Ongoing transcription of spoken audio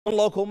A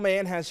local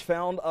man has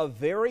found a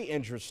very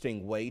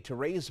interesting way to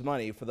raise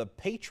money for the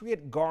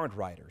Patriot Guard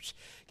Riders.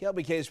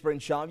 KLBK's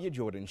Brent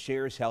Jordan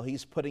shares how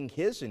he's putting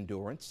his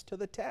endurance to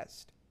the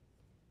test.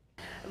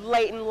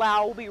 Leighton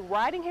Lau will be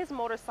riding his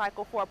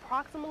motorcycle for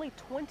approximately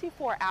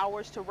 24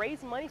 hours to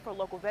raise money for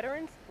local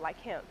veterans like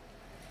him.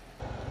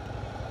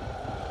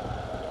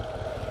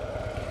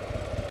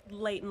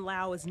 Leighton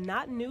Lau is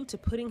not new to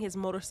putting his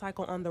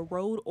motorcycle on the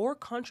road or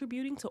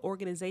contributing to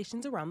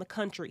organizations around the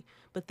country,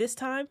 but this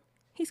time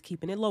he's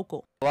keeping it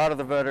local. A lot of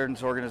the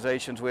veterans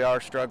organizations, we are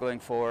struggling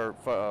for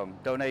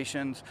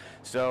donations,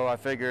 so I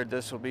figured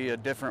this will be a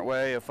different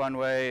way, a fun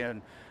way,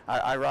 and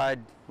I ride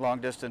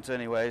long distance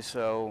anyway,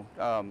 so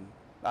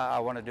I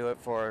want to do it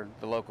for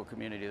the local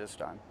community this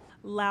time.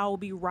 Lau will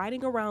be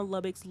riding around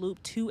Lubbock's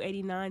Loop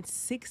 289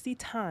 60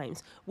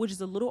 times, which is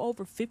a little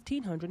over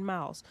 1,500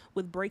 miles,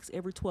 with breaks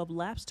every 12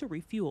 laps to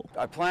refuel.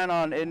 I plan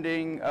on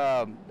ending,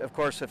 of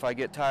course, if I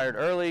get tired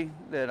early,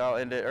 then I'll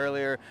end it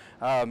earlier.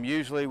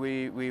 Usually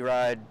we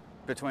ride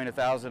between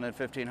 1,000 and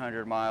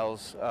 1,500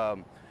 miles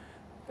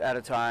at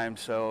a time,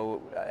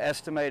 so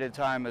estimated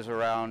time is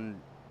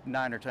around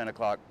 9 or 10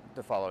 o'clock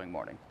the following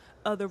morning.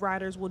 Other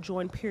riders will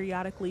join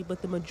periodically,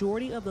 but the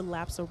majority of the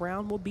laps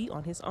around will be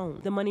on his own.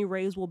 The money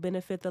raised will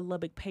benefit the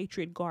Lubbock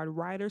Patriot Guard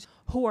Riders,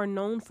 who are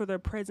known for their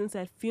presence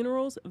at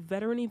funerals,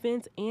 veteran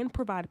events, and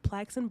provide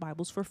plaques and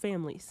Bibles for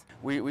families.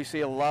 We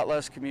see a lot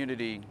less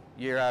community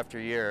year after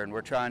year, and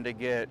we're trying to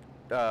get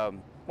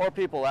more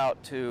people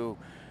out to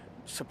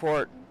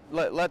support.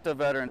 Let the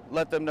veteran,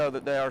 let them know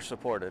that they are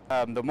supported.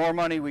 The more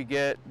money we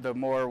get, the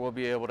more we'll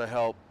be able to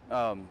help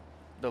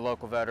the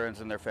local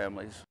veterans and their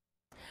families.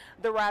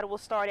 The ride will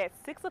start at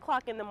 6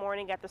 o'clock in the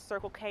morning at the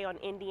Circle K on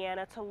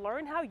Indiana. To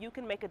learn how you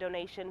can make a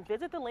donation,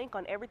 visit the link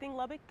on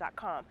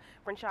everythinglubbock.com.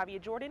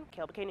 Brent Jordan,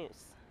 KLBK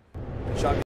News.